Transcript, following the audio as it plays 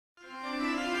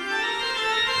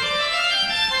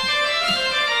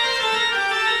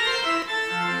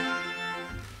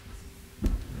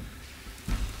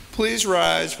Please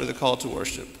rise for the call to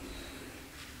worship.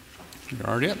 You're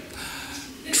already up.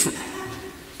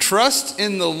 Trust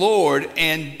in the Lord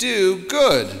and do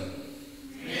good.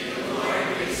 May the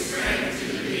Lord give strength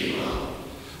to the people.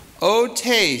 Oh,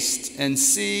 taste and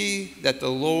see that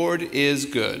the Lord is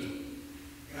good.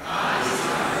 God is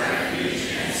our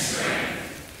refuge and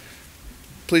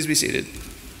strength. Please be seated.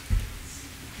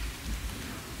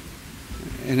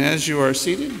 And as you are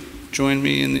seated, join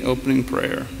me in the opening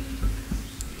prayer.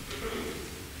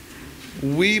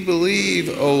 We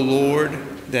believe, O Lord,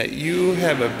 that you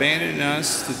have abandoned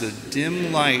us to the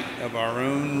dim light of our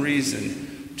own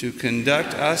reason to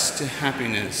conduct us to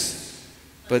happiness,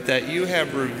 but that you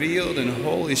have revealed in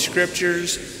Holy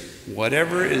Scriptures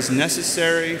whatever is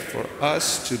necessary for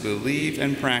us to believe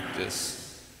and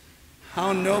practice.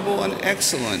 How noble and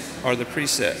excellent are the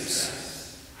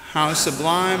precepts! How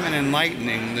sublime and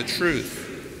enlightening the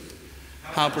truth!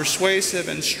 How persuasive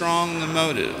and strong the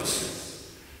motives!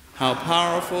 How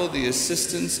powerful the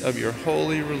assistance of your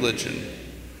holy religion!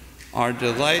 Our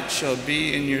delight shall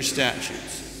be in your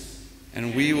statutes,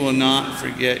 and we will not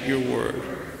forget your word.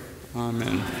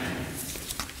 Amen.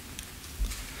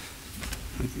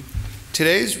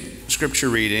 Today's scripture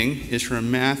reading is from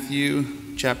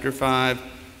Matthew chapter 5,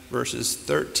 verses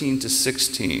 13 to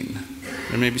 16.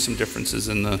 There may be some differences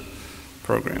in the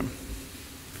program.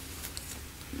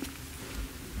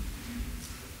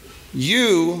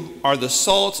 You are the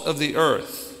salt of the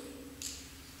earth.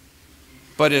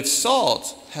 But if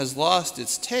salt has lost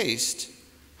its taste,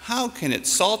 how can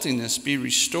its saltiness be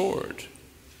restored?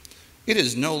 It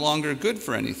is no longer good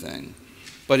for anything,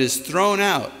 but is thrown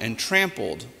out and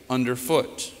trampled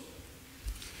underfoot.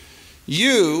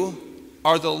 You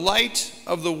are the light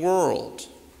of the world.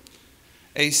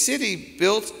 A city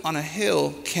built on a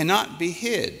hill cannot be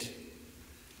hid.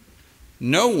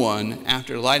 No one,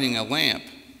 after lighting a lamp,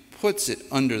 puts it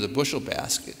under the bushel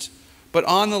basket, but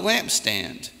on the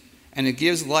lampstand, and it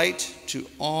gives light to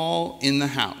all in the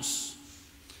house.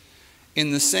 In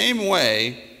the same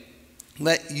way,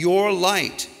 let your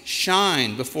light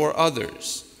shine before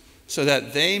others, so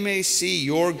that they may see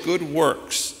your good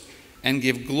works and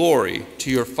give glory to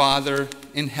your Father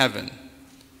in heaven.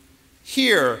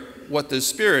 Hear what the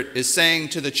Spirit is saying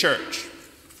to the church.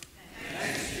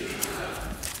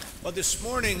 Well, this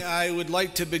morning I would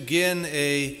like to begin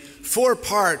a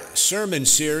four-part sermon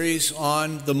series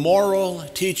on the moral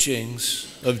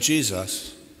teachings of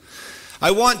Jesus.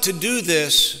 I want to do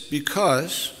this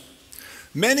because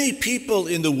many people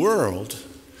in the world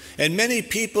and many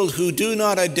people who do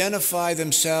not identify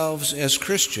themselves as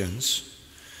Christians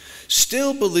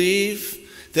still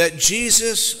believe that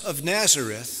Jesus of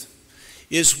Nazareth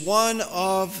is one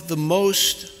of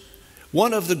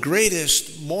the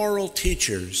greatest moral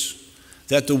teachers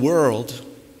that the world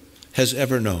has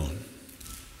ever known.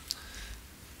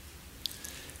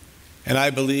 And I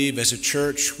believe as a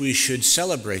church we should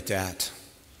celebrate that.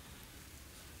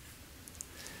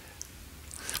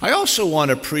 I also want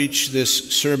to preach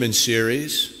this sermon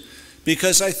series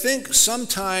because I think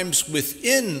sometimes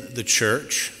within the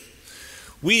church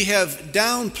we have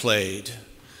downplayed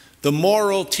the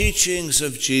moral teachings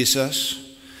of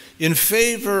Jesus in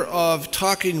favor of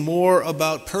talking more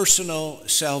about personal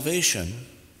salvation,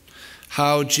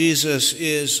 how Jesus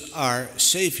is our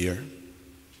Savior.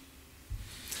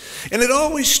 And it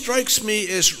always strikes me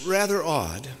as rather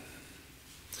odd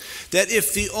that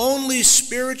if the only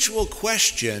spiritual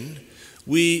question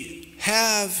we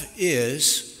have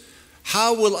is,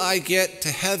 how will I get to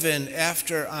heaven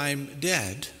after I'm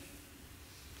dead,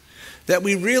 that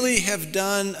we really have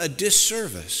done a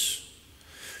disservice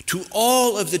to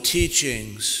all of the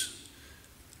teachings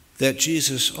that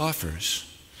Jesus offers.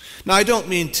 Now, I don't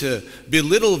mean to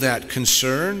belittle that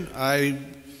concern. I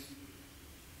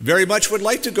very much would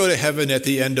like to go to heaven at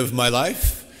the end of my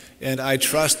life, and I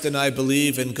trust and I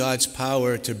believe in God's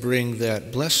power to bring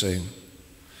that blessing.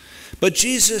 But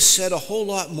Jesus said a whole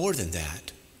lot more than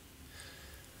that.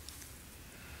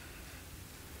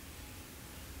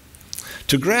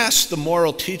 To grasp the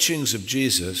moral teachings of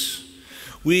Jesus,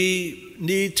 we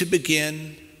need to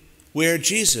begin where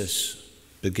Jesus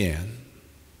began.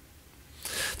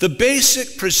 The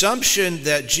basic presumption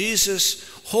that Jesus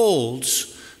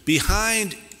holds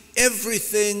behind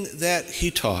everything that he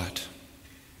taught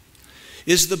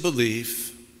is the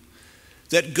belief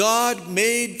that God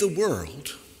made the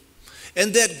world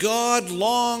and that God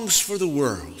longs for the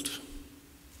world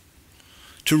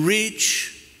to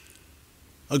reach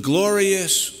a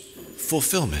glorious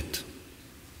fulfillment.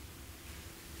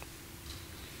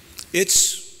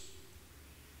 It's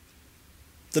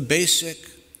the basic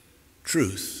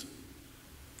truth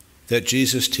that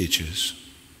Jesus teaches.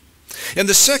 And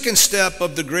the second step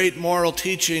of the great moral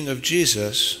teaching of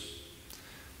Jesus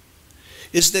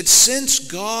is that since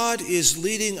God is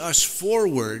leading us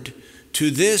forward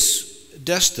to this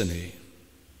destiny,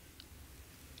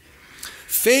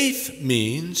 faith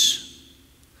means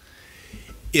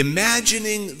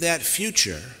imagining that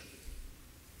future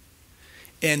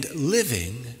and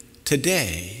living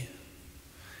today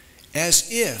as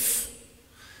if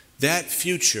that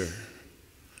future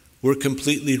were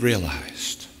completely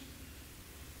realized.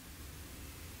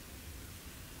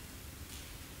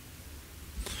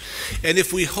 And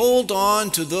if we hold on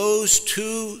to those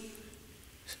two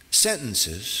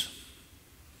sentences,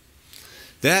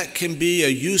 that can be a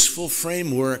useful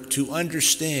framework to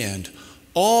understand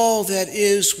all that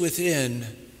is within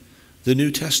the New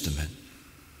Testament.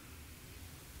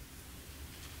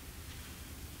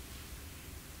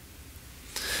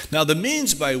 Now, the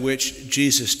means by which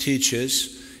Jesus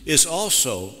teaches is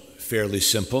also fairly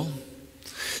simple.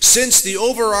 Since the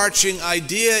overarching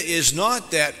idea is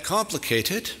not that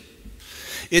complicated,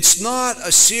 it's not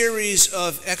a series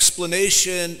of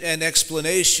explanation and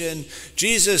explanation.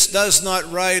 Jesus does not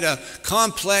write a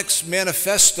complex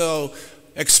manifesto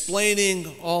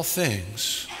explaining all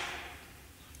things.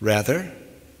 Rather,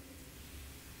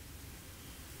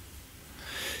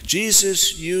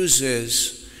 Jesus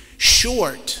uses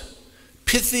short,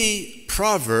 pithy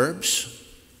proverbs,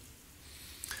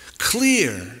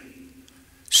 clear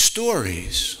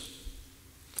stories,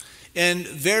 and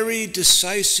very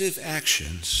decisive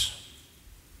actions,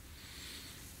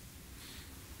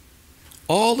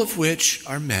 all of which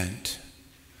are meant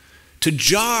to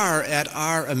jar at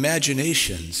our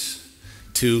imaginations,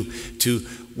 to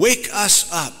wake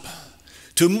us up,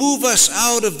 to move us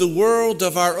out of the world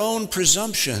of our own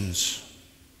presumptions,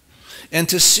 and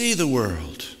to see the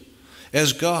world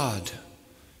as God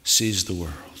sees the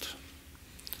world.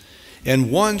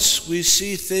 And once we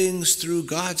see things through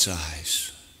God's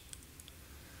eyes,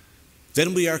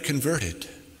 then we are converted.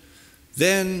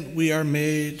 Then we are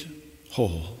made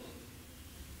whole.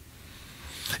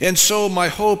 And so my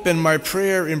hope and my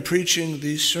prayer in preaching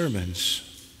these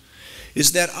sermons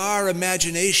is that our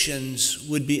imaginations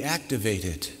would be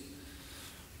activated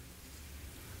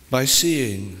by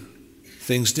seeing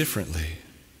things differently,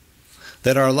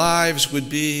 that our lives would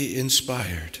be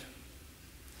inspired,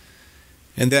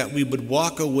 and that we would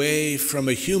walk away from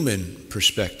a human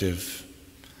perspective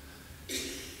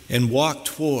and walk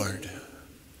toward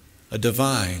a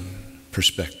divine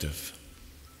perspective.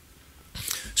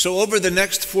 So over the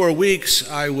next 4 weeks,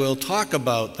 I will talk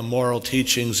about the moral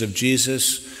teachings of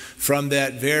Jesus from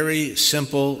that very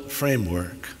simple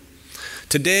framework.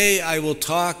 Today, I will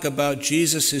talk about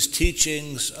Jesus'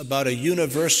 teachings about a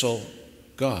universal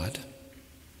God.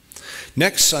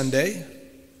 Next Sunday,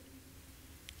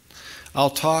 I'll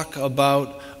talk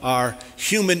about our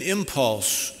human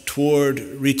impulse toward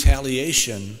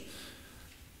retaliation.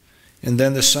 And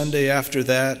then the Sunday after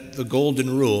that, the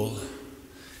Golden Rule.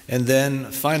 And then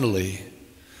finally,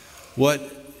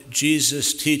 what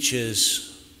Jesus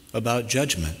teaches about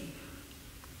judgment.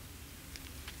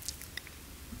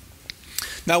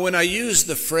 Now, when I use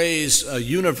the phrase a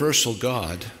universal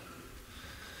God,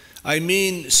 I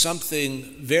mean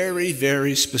something very,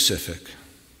 very specific.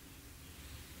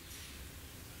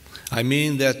 I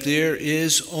mean that there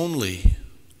is only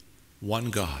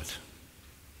one God.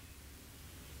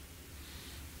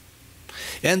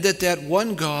 And that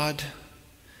one God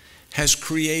has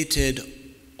created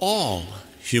all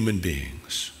human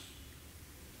beings.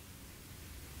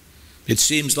 It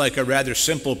seems like a rather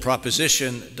simple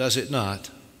proposition, does it not?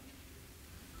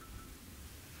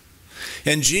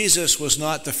 And Jesus was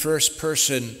not the first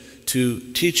person to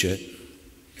teach it.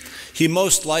 He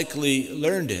most likely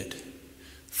learned it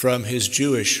from his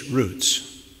Jewish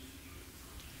roots.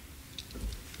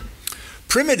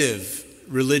 Primitive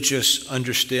religious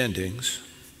understandings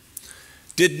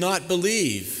did not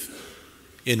believe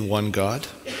in one God.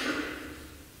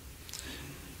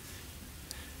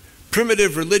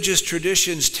 Primitive religious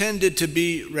traditions tended to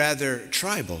be rather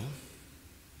tribal,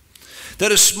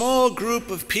 that a small group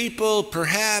of people,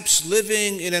 perhaps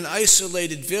living in an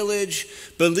isolated village,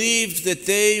 believed that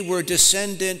they were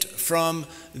descendant from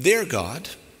their God,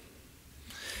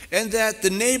 and that the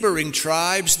neighboring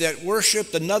tribes that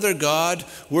worshiped another god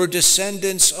were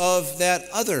descendants of that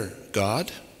other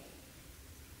god.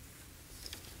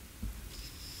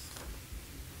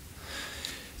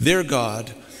 Their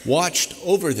God watched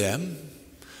over them.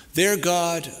 Their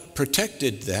God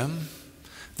protected them.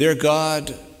 Their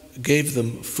God gave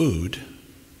them food.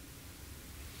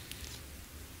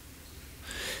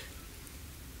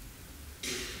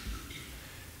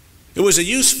 It was a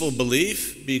useful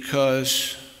belief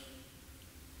because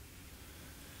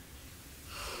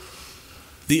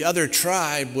the other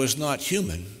tribe was not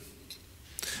human.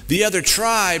 The other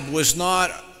tribe was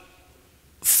not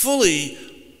fully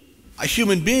a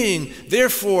human being.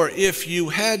 Therefore, if you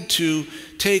had to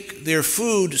take their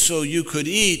food so you could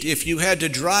eat, if you had to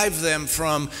drive them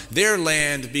from their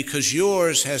land because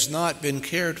yours has not been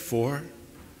cared for,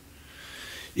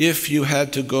 if you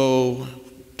had to go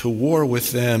to war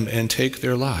with them and take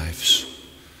their lives,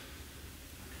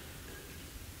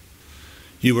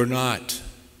 you were not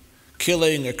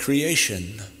killing a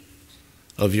creation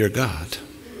of your God.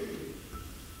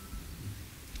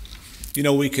 You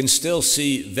know, we can still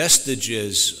see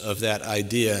vestiges of that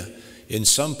idea in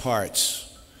some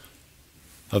parts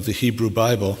of the Hebrew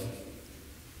Bible.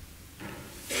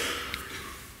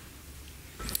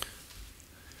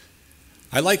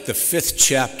 I like the 5th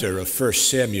chapter of 1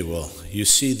 Samuel. You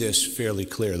see this fairly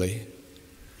clearly.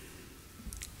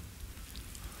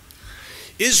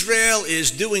 Israel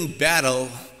is doing battle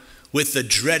with the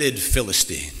dreaded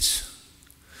Philistines.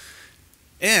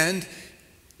 And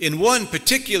in one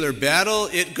particular battle,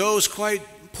 it goes quite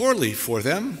poorly for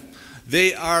them.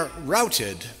 They are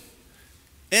routed,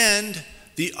 and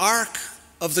the Ark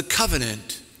of the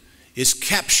Covenant is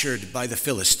captured by the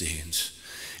Philistines.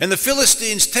 And the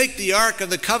Philistines take the Ark of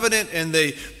the Covenant and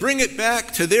they bring it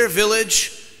back to their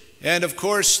village, and of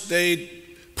course they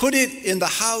put it in the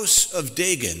house of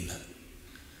Dagon.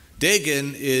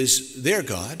 Dagon is their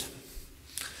god.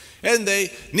 And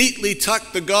they neatly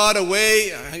tuck the god away.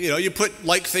 You know, you put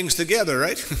like things together,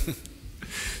 right?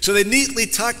 So they neatly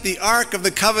tuck the Ark of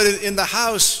the Covenant in the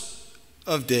house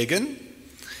of Dagon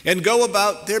and go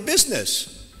about their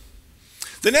business.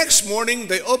 The next morning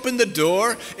they open the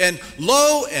door, and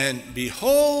lo and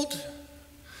behold,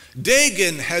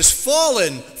 Dagon has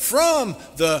fallen from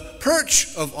the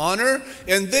perch of honor,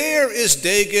 and there is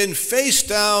Dagon face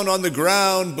down on the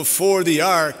ground before the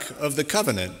Ark of the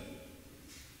Covenant.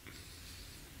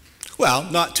 Well,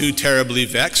 not too terribly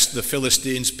vexed, the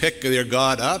Philistines pick their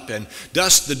god up and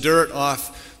dust the dirt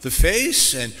off the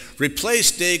face and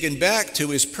replace Dagon back to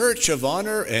his perch of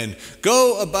honor and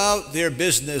go about their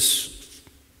business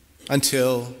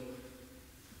until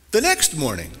the next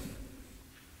morning.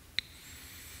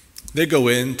 They go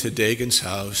into Dagon's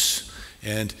house,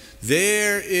 and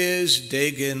there is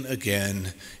Dagon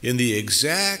again in the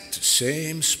exact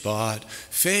same spot,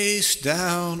 face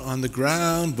down on the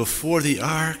ground before the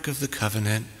Ark of the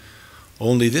Covenant,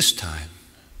 only this time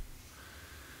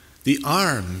the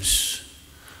arms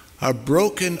are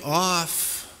broken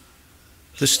off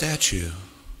the statue,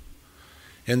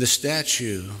 and the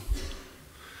statue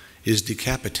is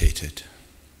decapitated.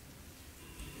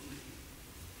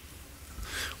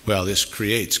 Well, this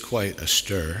creates quite a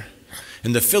stir,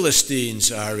 and the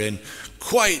Philistines are in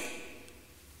quite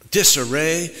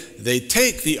disarray. They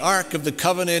take the Ark of the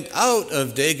Covenant out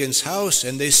of Dagon's house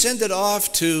and they send it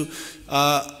off to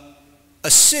a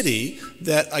city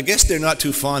that I guess they're not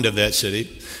too fond of that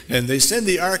city. And they send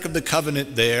the Ark of the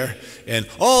Covenant there, and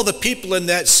all the people in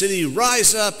that city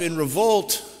rise up in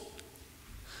revolt.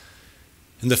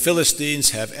 And the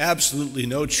Philistines have absolutely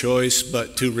no choice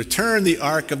but to return the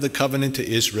Ark of the Covenant to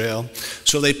Israel.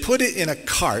 So they put it in a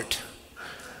cart.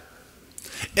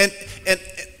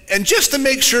 And just to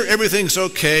make sure everything's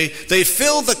okay, they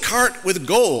fill the cart with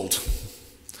gold.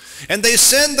 And they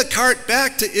send the cart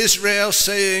back to Israel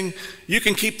saying, you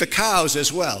can keep the cows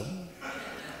as well.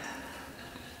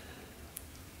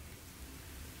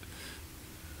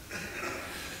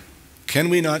 Can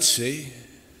we not see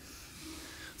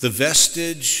the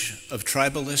vestige of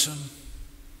tribalism?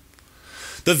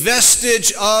 The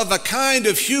vestige of a kind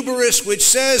of hubris which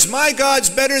says, my God's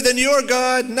better than your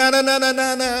God. Na, na, na, na,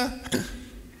 na, na.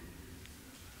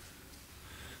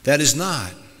 That is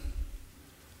not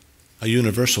a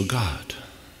universal God.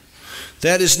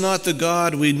 That is not the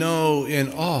God we know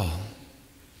in all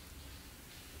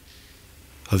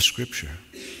of Scripture.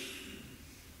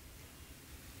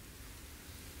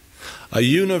 A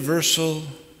universal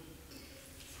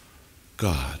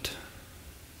God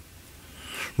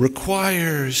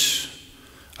requires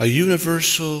a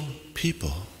universal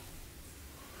people.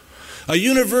 A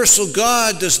universal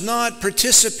God does not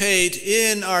participate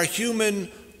in our human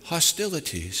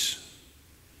hostilities,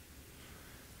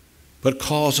 but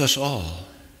calls us all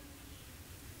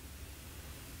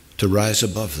to rise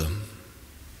above them.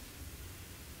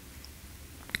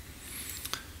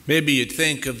 Maybe you'd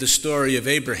think of the story of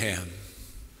Abraham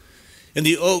in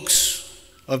the oaks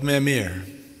of Mamre.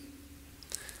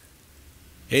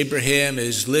 Abraham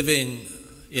is living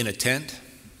in a tent.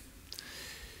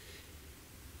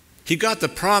 He got the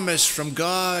promise from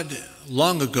God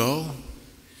long ago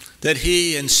that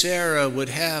he and Sarah would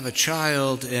have a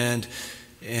child, and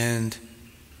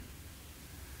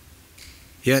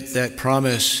Yet that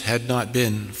promise had not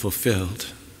been fulfilled.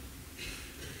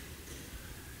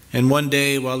 And one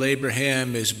day, while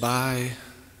Abraham is by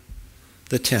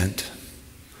the tent,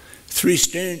 three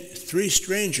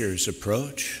strangers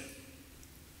approach.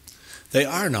 They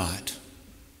are not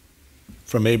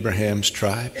from Abraham's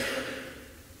tribe,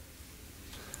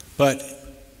 but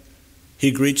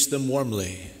he greets them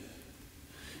warmly,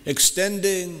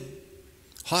 extending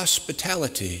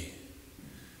hospitality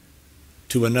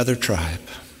to another tribe,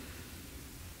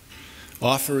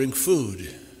 offering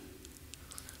food,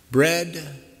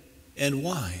 bread, and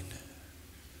wine,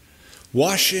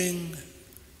 washing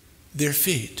their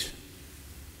feet.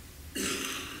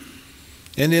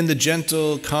 And in the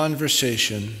gentle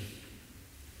conversation,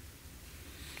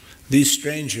 these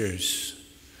strangers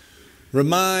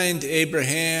remind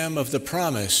Abraham of the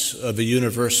promise of a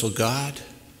universal God.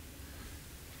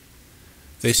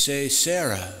 They say,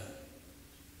 Sarah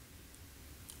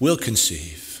will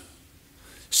conceive.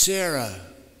 Sarah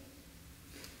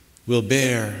will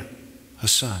bear a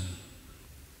son.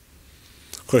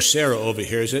 Of course, Sarah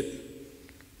overhears it,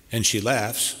 and she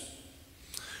laughs.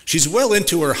 She's well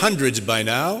into her hundreds by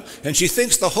now, and she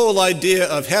thinks the whole idea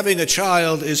of having a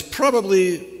child is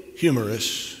probably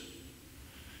humorous.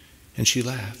 And she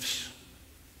laughs.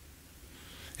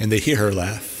 And they hear her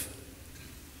laugh.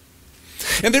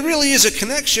 And there really is a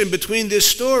connection between this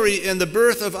story and the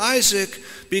birth of Isaac,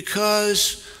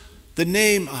 because the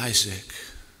name Isaac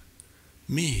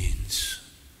means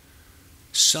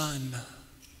son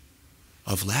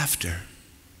of laughter.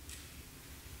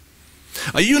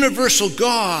 A universal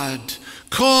God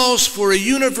calls for a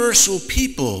universal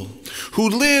people who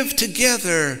live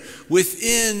together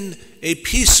within a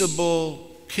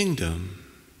peaceable kingdom.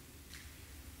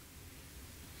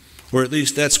 Or at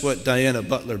least that's what Diana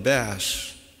Butler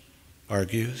Bass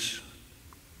argues.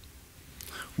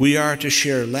 We are to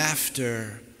share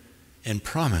laughter and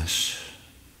promise,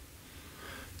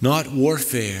 not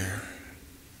warfare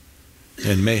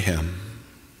and mayhem.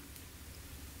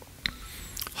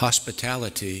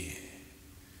 Hospitality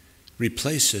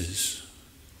replaces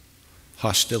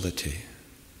hostility.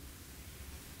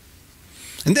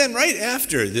 And then right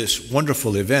after this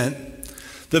wonderful event,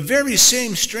 the very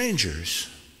same strangers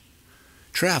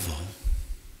travel.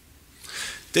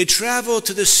 They travel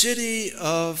to the city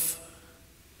of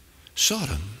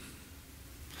Sodom.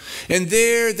 And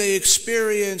there they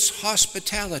experience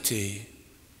hospitality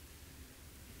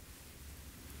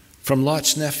from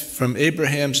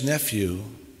Abraham's nephew,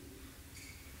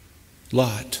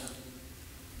 Lot.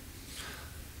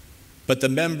 But the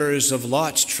members of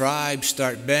Lot's tribe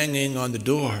start banging on the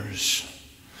doors.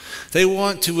 They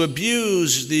want to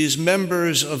abuse these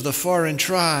members of the foreign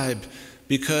tribe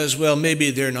because, well,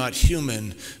 maybe they're not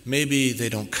human, maybe they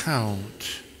don't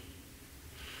count.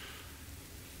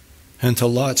 And to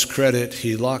Lot's credit,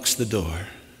 he locks the door.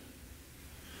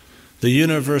 The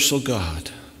universal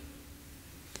God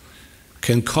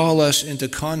can call us into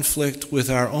conflict with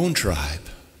our own tribe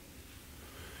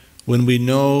when we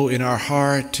know in our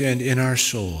heart and in our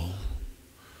soul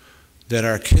that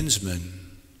our kinsmen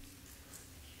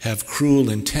have cruel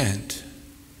intent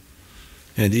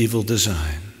and evil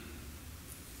design.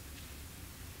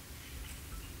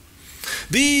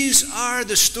 These are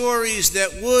the stories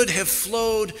that would have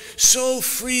flowed so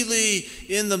freely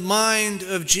in the mind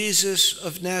of Jesus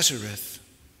of Nazareth,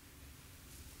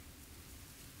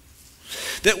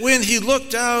 that when he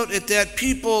looked out at that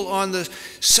people on the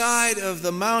side of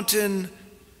the mountain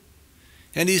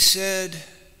and he said,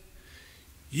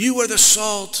 "You are the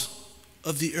salt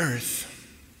of the earth.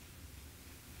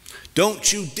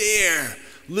 Don't you dare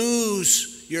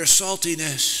lose your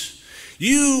saltiness.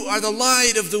 You are the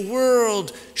light of the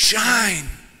world. Shine."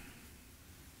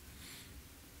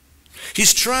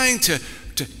 He's trying to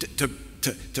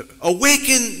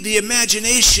awaken the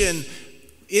imagination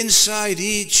inside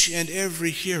each and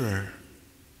every hearer,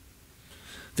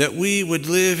 that we would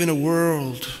live in a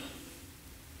world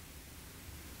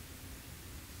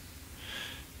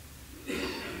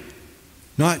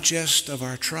not just of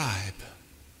our tribe,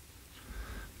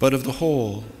 but of the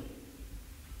whole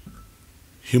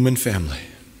human family.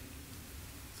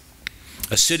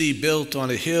 A city built on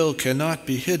a hill cannot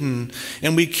be hidden,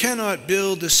 and we cannot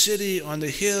build a city on the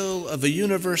hill of a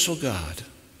universal God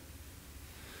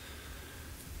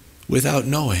without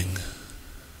knowing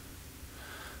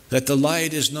that the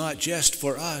light is not just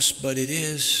for us, but it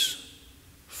is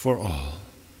for all.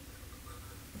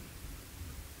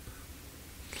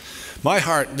 My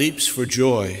heart leaps for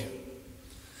joy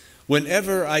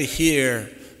whenever I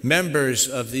hear members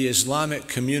of the Islamic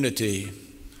community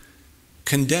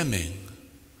condemning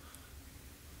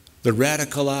the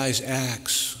radicalized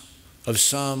acts of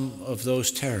some of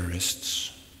those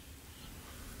terrorists.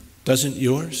 Doesn't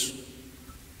yours?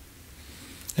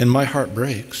 And my heart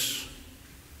breaks.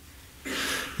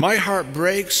 My heart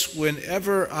breaks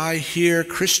whenever I hear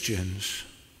Christians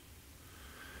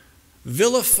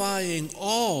vilifying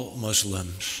all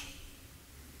Muslims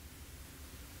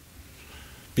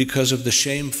because of the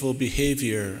shameful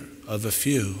behavior of a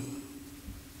few.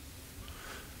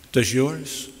 Does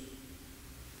yours?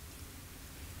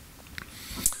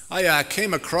 I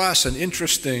came across an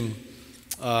interesting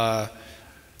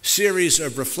series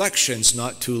of reflections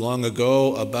not too long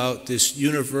ago about this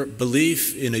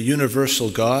belief in a universal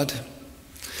God.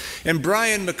 And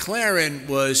Brian McLaren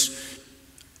was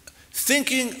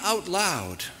thinking out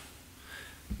loud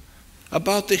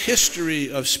about the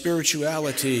history of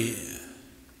spirituality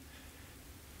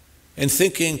and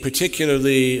thinking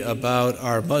particularly about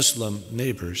our Muslim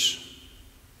neighbors.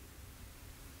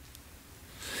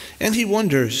 And he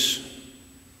wonders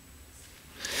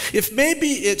if maybe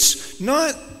it's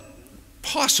not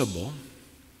possible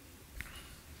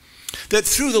that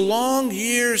through the long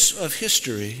years of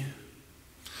history,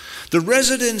 the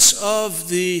residents of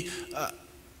the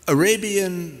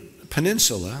Arabian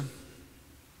Peninsula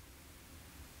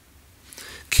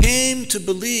came to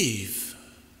believe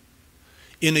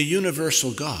in a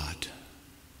universal God.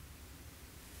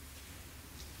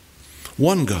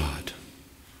 One God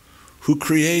who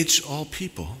creates all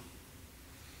people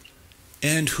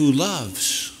and who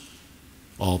loves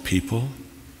all people.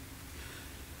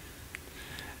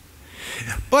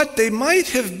 But they might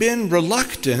have been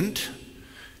reluctant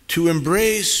to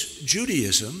embrace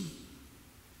Judaism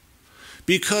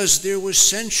because there were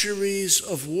centuries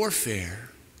of warfare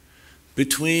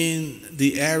between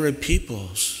the Arab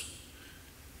peoples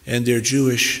and their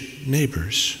Jewish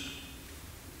neighbors.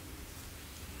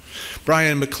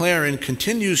 Brian McLaren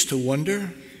continues to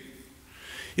wonder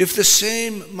if the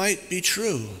same might be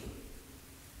true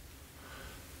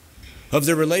of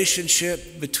the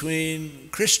relationship between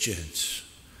Christians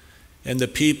and the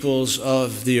peoples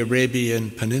of the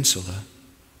Arabian Peninsula.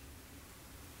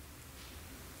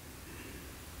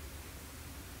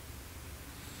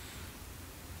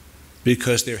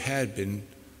 Because there had been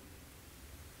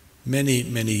many,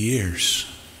 many years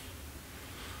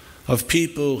of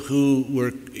people who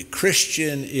were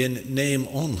Christian in name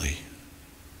only,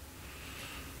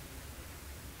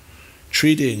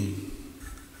 treating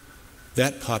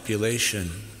that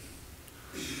population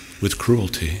with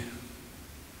cruelty.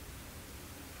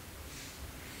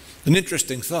 An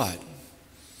interesting thought,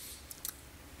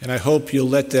 and I hope you'll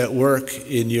let that work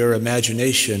in your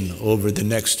imagination over the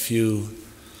next few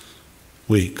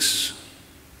weeks.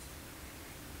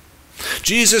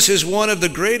 Jesus is one of the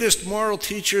greatest moral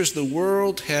teachers the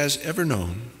world has ever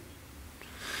known,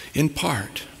 in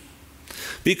part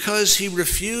because he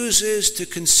refuses to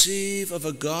conceive of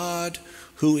a God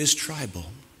who is tribal,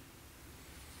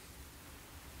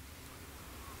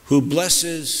 who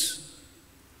blesses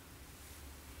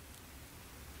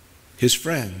his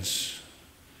friends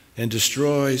and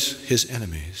destroys his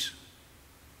enemies.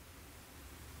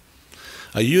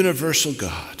 A universal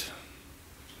God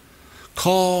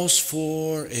calls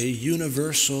for a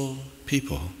universal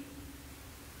people.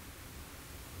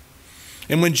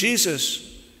 And when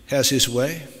Jesus has his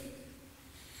way,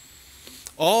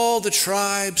 all the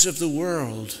tribes of the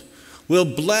world will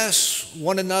bless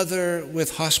one another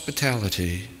with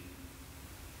hospitality.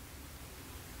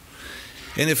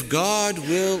 And if God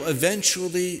will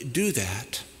eventually do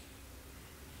that,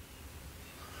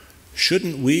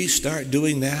 shouldn't we start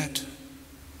doing that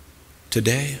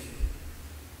today?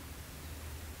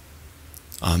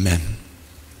 Amen.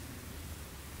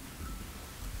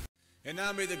 And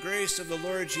now may the grace of the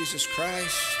Lord Jesus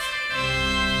Christ,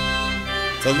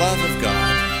 the love of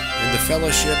God, and the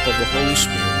fellowship of the Holy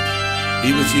Spirit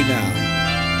be with you now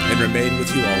and remain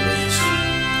with you always.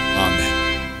 Amen.